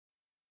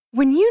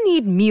When you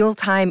need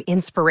mealtime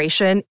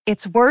inspiration,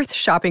 it's worth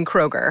shopping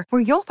Kroger,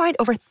 where you'll find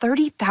over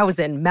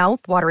 30,000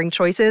 mouth-watering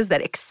choices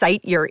that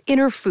excite your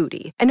inner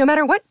foodie. And no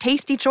matter what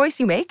tasty choice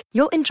you make,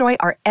 you'll enjoy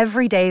our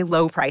everyday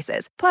low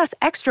prices, plus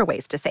extra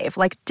ways to save,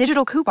 like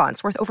digital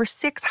coupons worth over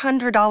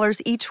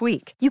 $600 each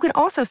week. You can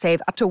also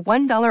save up to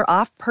 $1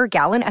 off per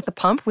gallon at the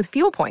pump with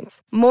fuel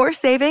points. More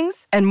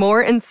savings and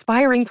more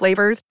inspiring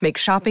flavors make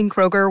shopping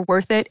Kroger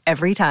worth it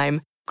every time.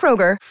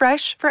 Kroger,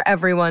 fresh for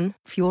everyone.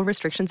 Fuel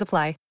restrictions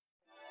apply.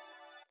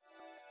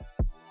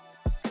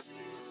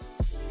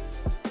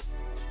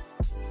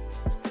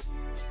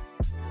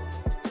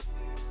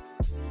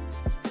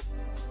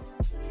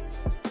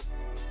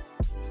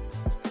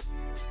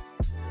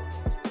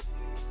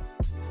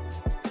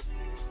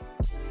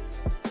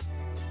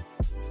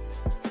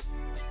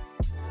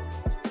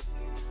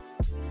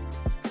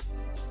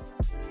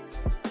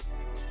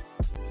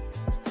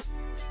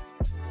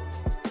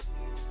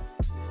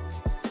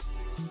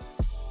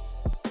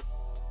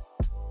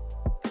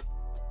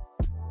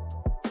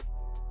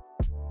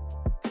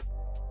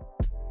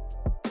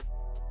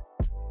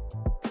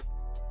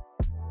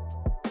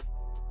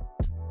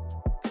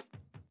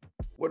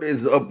 What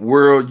is up,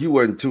 world? You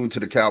are in tune to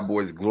the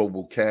Cowboys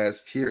Global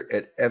Cast here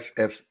at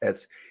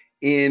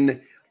FFSN.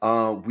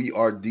 We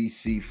are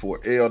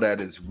DC4L. That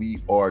is, we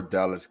are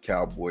Dallas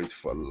Cowboys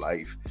for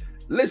life.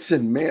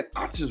 Listen, man,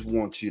 I just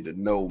want you to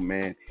know,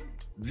 man,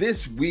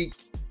 this week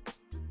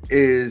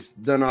is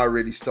done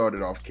already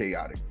started off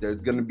chaotic.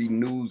 There's going to be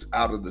news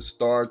out of the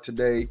Star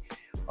today.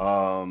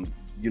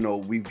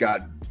 We've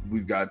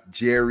got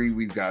Jerry,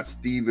 we've got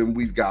Steven,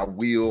 we've got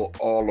Will.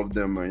 All of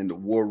them are in the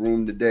war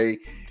room today.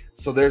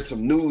 So there's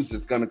some news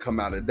that's going to come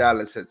out of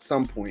Dallas at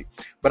some point.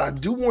 But I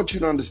do want you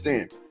to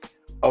understand,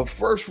 a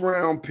first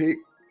round pick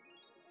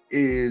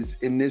is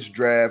in this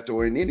draft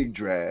or in any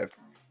draft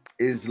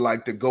is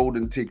like the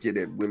golden ticket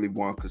at Willy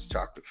Wonka's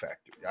Chocolate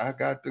Factory. I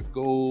got the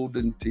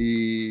golden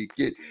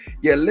ticket.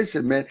 Yeah,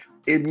 listen, man,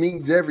 it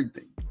means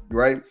everything,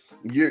 right?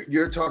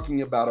 You're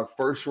talking about a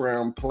first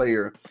round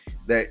player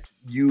that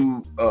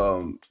you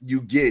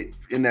get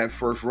in that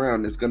first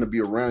round that's going to be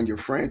around your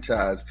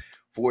franchise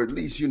for at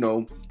least, 7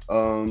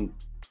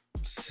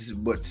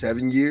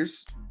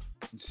 years,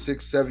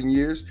 6-7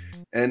 years.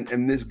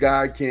 And this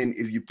guy can,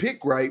 if you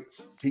pick right,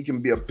 he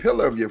can be a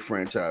pillar of your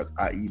franchise,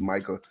 i.e.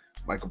 Michael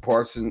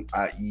Parsons,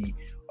 i.e.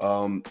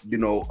 A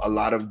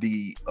lot of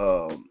the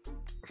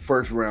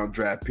first round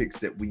draft picks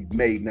that we've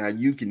made. Now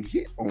you can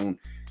hit on,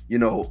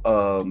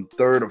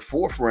 third or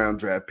fourth round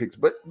draft picks,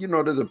 but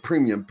there's a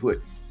premium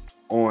put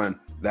on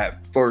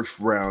that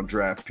first round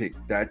draft pick.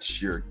 That's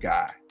your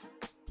guy.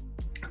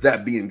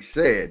 That being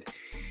said,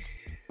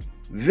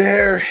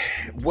 there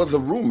was a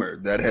rumor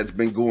that has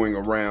been going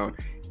around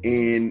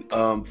in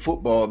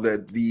football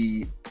that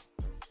the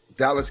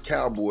Dallas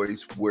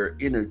Cowboys were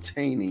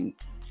entertaining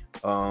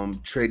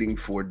trading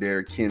for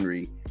Derrick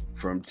Henry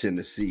from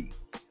Tennessee.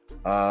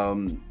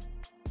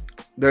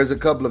 There's a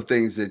couple of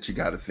things that you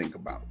got to think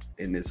about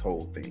in this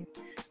whole thing.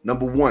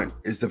 Number one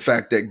is the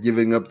fact that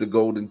giving up the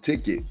golden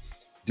ticket,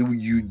 do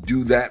you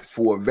do that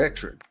for a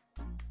veteran?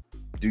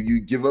 Do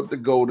you give up the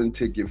golden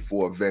ticket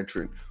for a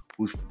veteran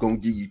who's going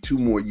to give you 2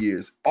 more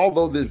years?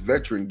 Although this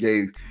veteran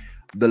gave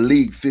the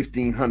league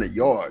 1,500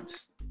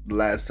 yards the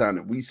last time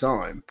that we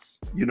saw him,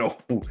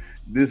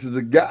 this is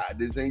a guy.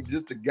 This ain't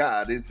just a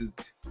guy. This is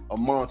a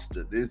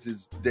monster. This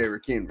is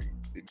Derrick Henry,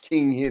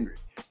 King Henry.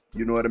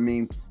 You know what I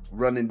mean?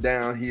 Running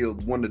downhill,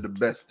 one of the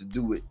best to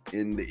do it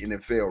in the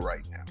NFL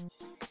right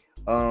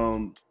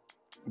now.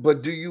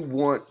 But do you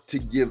want to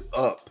give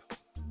up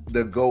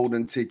the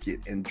golden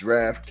ticket and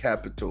draft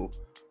capital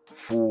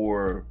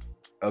for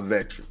a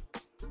veteran?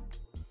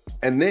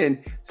 And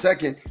then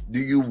second, do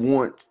you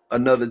want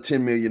another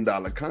 $10 million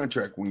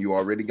contract when you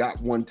already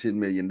got one $10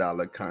 million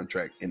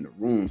contract in the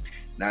room?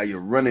 Now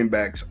your running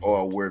backs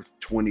are worth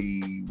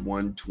 $21,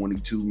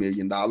 $22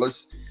 million.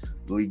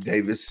 Malik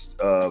Davis,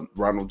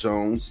 Ronald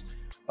Jones,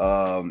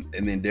 and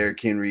then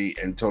Derrick Henry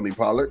and Tony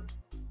Pollard.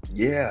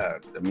 Yeah,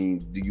 I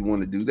mean, do you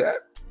want to do that?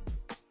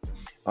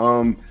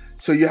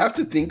 So you have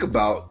to think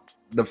about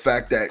the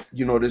fact that,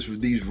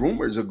 these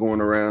rumors are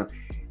going around,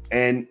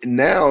 and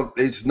now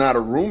it's not a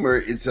rumor,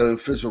 it's an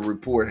official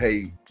report.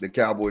 Hey, the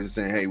Cowboys are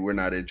saying, hey, we're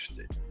not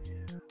interested.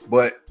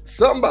 But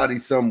somebody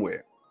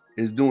somewhere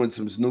is doing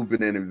some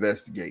snooping and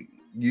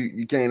investigating.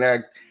 You can't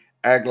act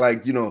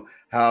like,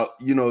 how,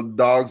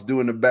 dogs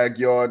do in the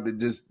backyard that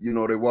just,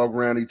 they walk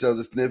around each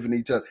other, sniffing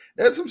each other.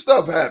 There's some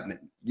stuff happening.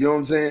 You know what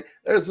I'm saying?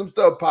 There's some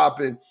stuff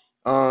popping.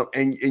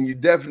 And you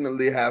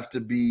definitely have to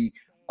be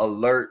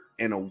alert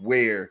and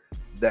aware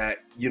that,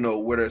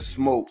 where there's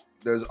smoke,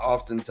 there's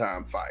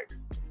oftentimes fire,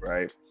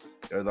 right?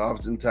 There's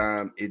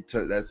oftentimes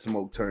that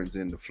smoke turns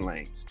into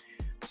flames.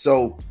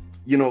 So,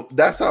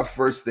 that's our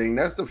first thing.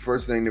 That's the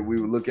first thing that we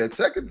would look at.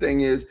 Second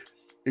thing is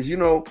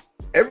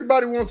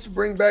everybody wants to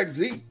bring back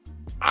Zeke,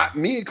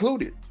 me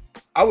included.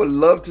 I would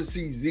love to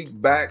see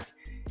Zeke back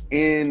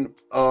in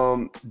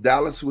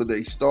Dallas with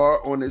a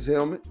star on his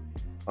helmet.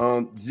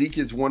 Zeke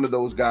is one of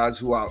those guys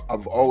who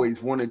I've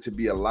always wanted to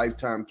be a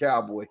lifetime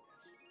Cowboy.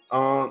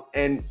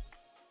 And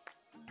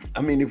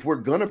I mean, if we're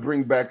gonna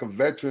bring back a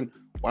veteran,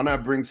 why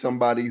not bring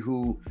somebody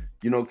who,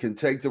 can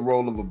take the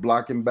role of a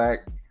blocking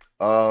back,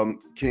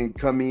 can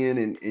come in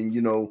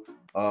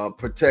and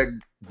protect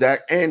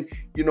Dak. And,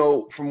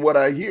 from what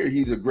I hear,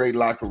 he's a great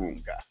locker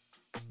room guy.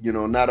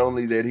 Not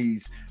only that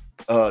he's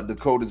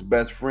Dakota's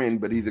best friend,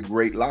 but he's a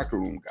great locker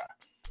room guy.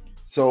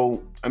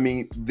 So, I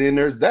mean, then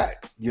there's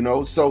that,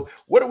 So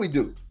what do we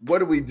do? What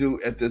do we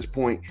do at this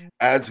point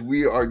as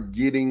we are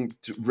getting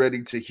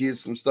ready to hear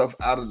some stuff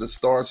out of the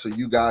Star? So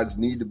you guys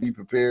need to be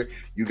prepared.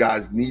 You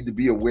guys need to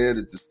be aware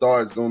that the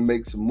Star is going to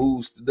make some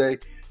moves today.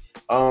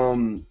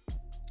 Man,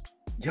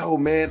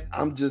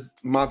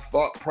 my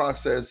thought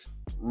process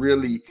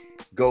really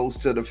goes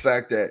to the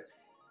fact that,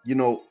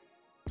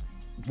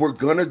 we're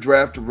going to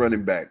draft a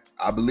running back.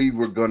 I believe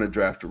we're going to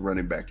draft a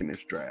running back in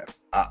this draft.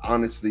 I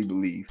honestly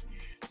believe.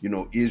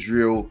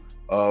 Israel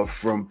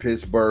from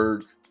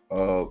Pittsburgh,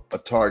 a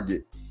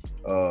target.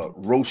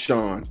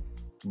 Roshan,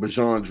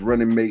 Bajan's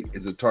running mate,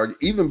 is a target.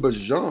 Even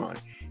Bajan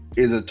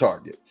is a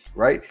target,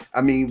 right? I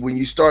mean, when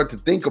you start to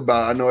think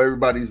about it, I know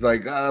everybody's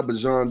like,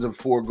 Bajan's a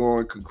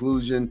foregone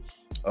conclusion.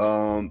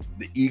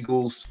 The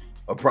Eagles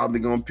are probably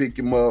going to pick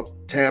him up.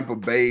 Tampa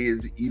Bay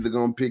is either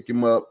going to pick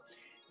him up,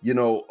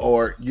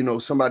 or,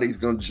 somebody's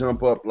going to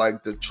jump up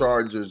like the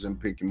Chargers and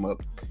pick him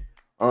up.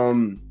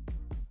 I'm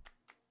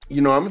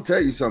going to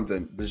tell you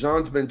something.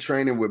 Bajan's been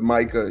training with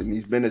Micah, and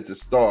he's been at the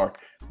Star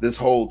this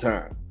whole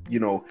time.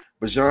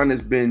 Bajan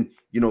has been,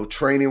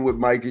 training with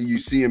Micah. You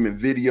see him in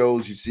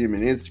videos. You see him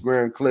in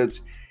Instagram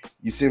clips.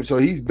 You see him. So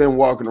he's been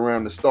walking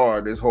around the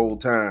Star this whole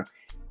time,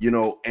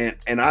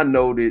 and I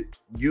know that,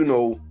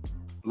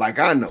 like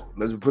I know.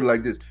 Let's put it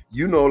like this.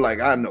 Like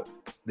I know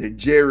that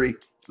Jerry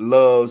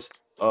loves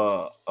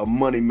a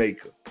money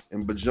maker,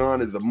 and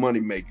Bajan is a money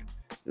maker.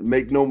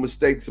 Make no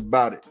mistakes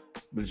about it.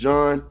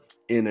 Bajan,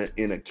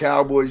 in a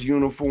Cowboys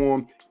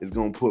uniform, is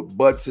going to put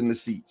butts in the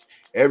seats.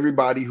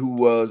 Everybody who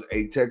was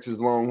a Texas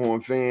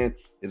Longhorn fan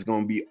is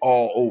going to be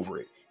all over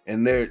it,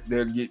 and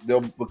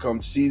they'll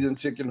become season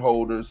ticket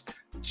holders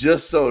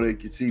just so they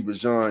can see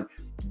Bajan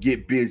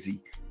get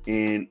busy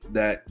in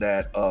that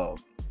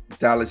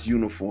Dallas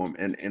uniform,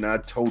 and I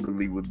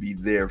totally would be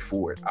there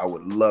for it. I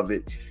would love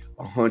it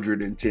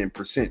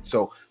 110%.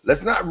 So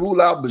let's not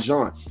rule out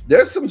Bajan.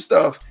 There's some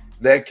stuff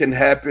that can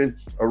happen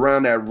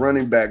around that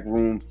running back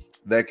room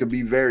that could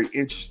be very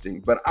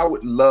interesting, but I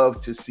would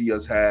love to see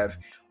us have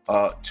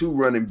two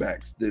running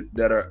backs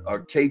that are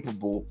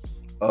capable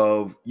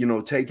of,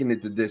 taking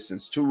it the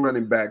distance. Two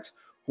running backs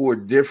who are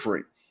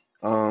different.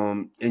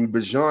 And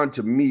Bajan,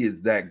 to me,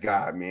 is that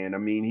guy, man. I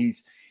mean,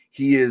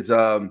 he is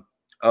a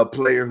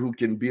player who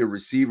can be a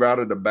receiver out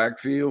of the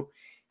backfield.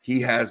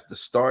 He has the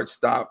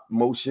start-stop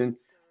motion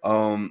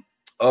of,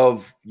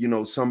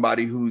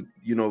 somebody who,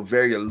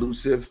 very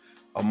elusive,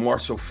 a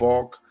Marshall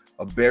Faulk,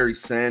 a Barry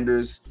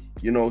Sanders.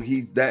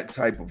 He's that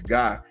type of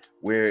guy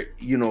where,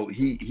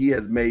 he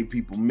has made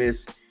people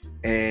miss.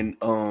 And,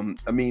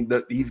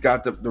 he's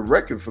got the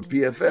record for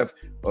PFF,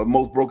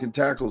 most broken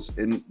tackles,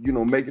 and,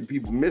 making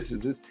people miss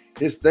is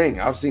his thing.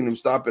 I've seen him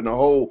stop in a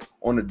hole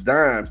on a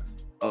dime,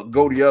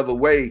 go the other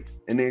way,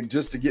 and then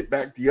just to get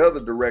back the other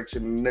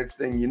direction. And the next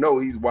thing you know,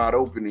 he's wide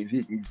open. He's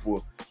hitting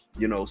for,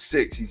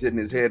 6. He's hitting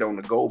his head on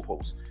the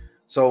goalpost.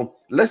 So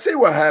let's see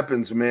what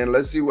happens, man.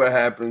 Let's see what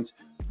happens.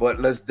 But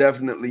let's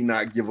definitely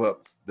not give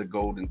up the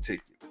golden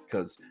ticket,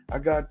 because I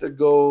got the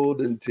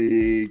golden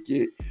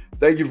ticket.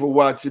 Thank you for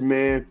watching,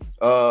 man.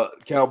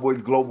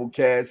 Cowboys Global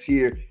Cast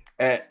here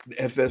at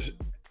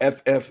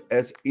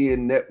FFSN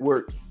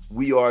Network.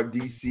 We are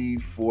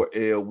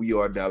DC4L. We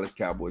are Dallas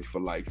Cowboys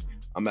for life.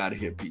 I'm out of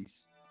here.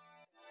 Peace.